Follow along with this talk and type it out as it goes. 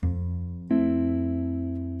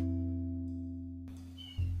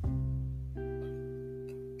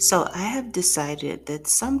So I have decided that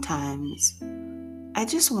sometimes I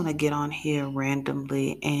just want to get on here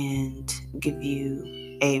randomly and give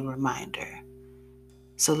you a reminder.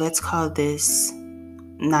 So let's call this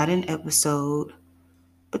not an episode,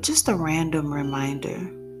 but just a random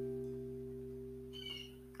reminder.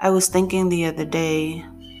 I was thinking the other day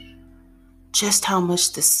just how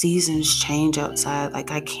much the seasons change outside. Like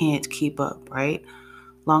I can't keep up, right?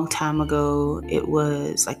 Long time ago, it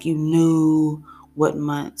was like you knew what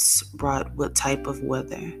months brought what type of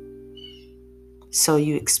weather. So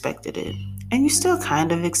you expected it. And you still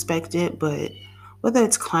kind of expect it, but whether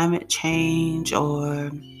it's climate change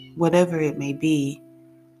or whatever it may be,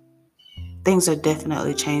 things are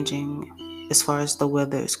definitely changing as far as the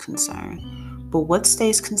weather is concerned. But what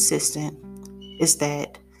stays consistent is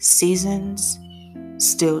that seasons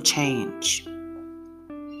still change.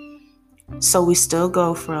 So we still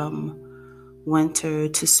go from winter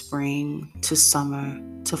to spring to summer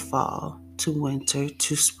to fall to winter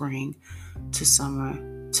to spring to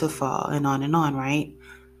summer to fall and on, right?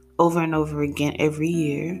 Over and over again every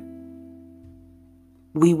year,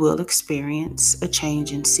 we will experience a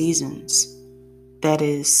change in seasons. That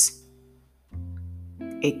is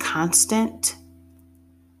a constant,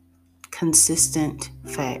 consistent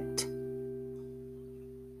fact.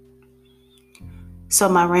 So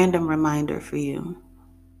my random reminder for you,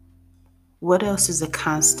 what else is a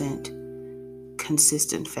constant,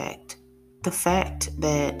 consistent fact? The fact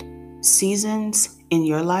that seasons in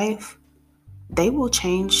your life, they will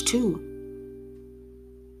change too.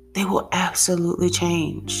 They will absolutely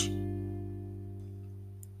change.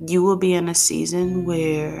 You will be in a season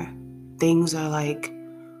where things are like,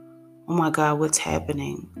 oh my God, what's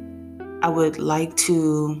happening? I would like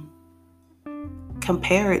to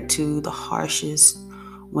compare it to the harshest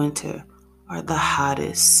winter or the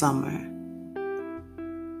hottest summer.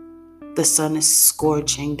 The sun is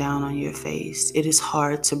scorching down on your face. It is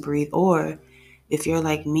hard to breathe. Or if you're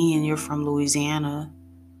like me and you're from Louisiana,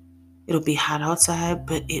 it'll be hot outside,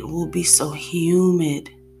 but it will be so humid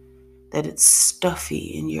that it's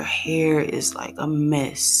stuffy and your hair is like a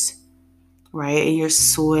mess, right? And you're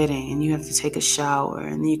sweating and you have to take a shower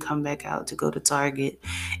and then you come back out to go to Target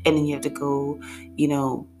and then you have to go,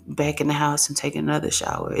 back in the house and take another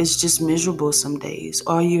shower. It's just miserable some days.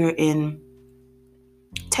 Or you're in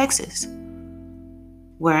Texas,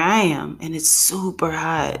 where I am, and it's super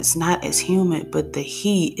hot. It's not as humid, but the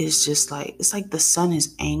heat is just like, it's like the sun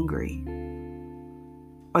is angry.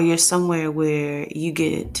 Or you're somewhere where you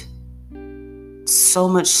get so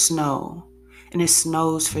much snow and it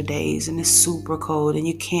snows for days and it's super cold and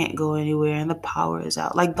you can't go anywhere and the power is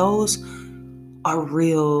out. Like those are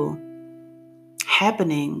real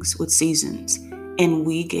happenings with seasons. And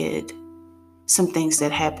we get some things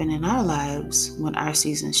that happen in our lives when our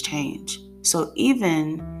seasons change. So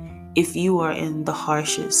even if you are in the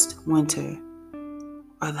harshest winter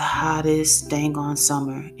or the hottest dang on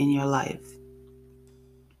summer in your life,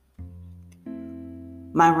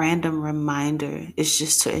 my random reminder is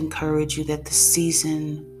just to encourage you that the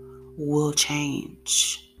season will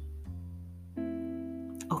change.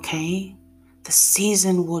 Okay? The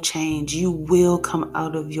season will change. You will come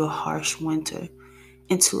out of your harsh winter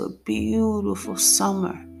into a beautiful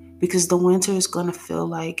summer, because the winter is going to feel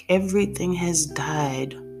like everything has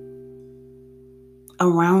died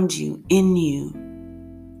around you, in you,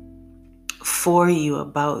 for you,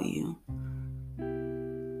 about you.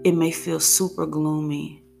 It may feel super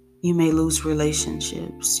gloomy. You may lose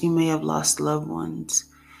relationships. You may have lost loved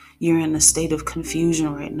ones. You're in a state of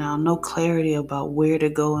confusion right now. No clarity about where to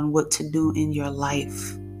go and what to do in your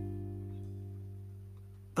life.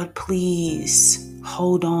 But please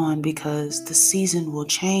hold on, because the season will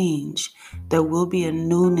change. There will be a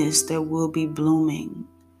newness. There will be blooming.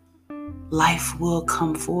 Life will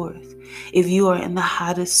come forth. If you are in the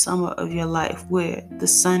hottest summer of your life where the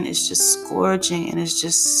sun is just scorching and it's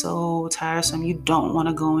just so tiresome, you don't want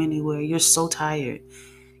to go anywhere. You're so tired.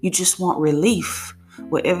 You just want relief.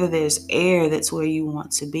 Wherever there's air, that's where you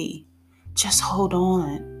want to be. Just hold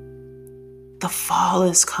on. The fall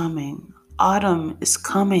is coming. Autumn is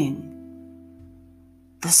coming.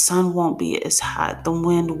 The sun won't be as hot. The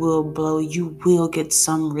wind will blow. You will get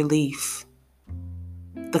some relief.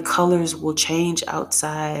 The colors will change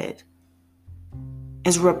outside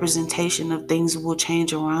as representation of things will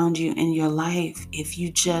change around you in your life if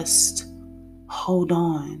you just hold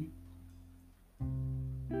on.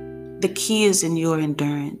 The key is in your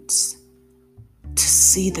endurance to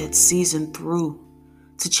see that season through,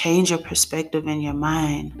 to change your perspective in your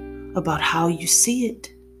mind about how you see it.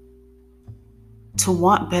 To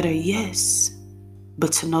want better, yes,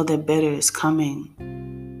 but to know that better is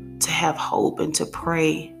coming. To have hope and to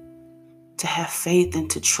pray, to have faith and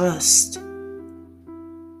to trust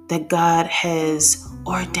that God has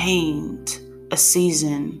ordained a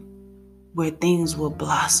season where things will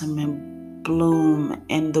blossom and bloom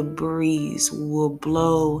and the breeze will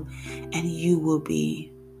blow and you will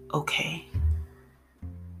be okay.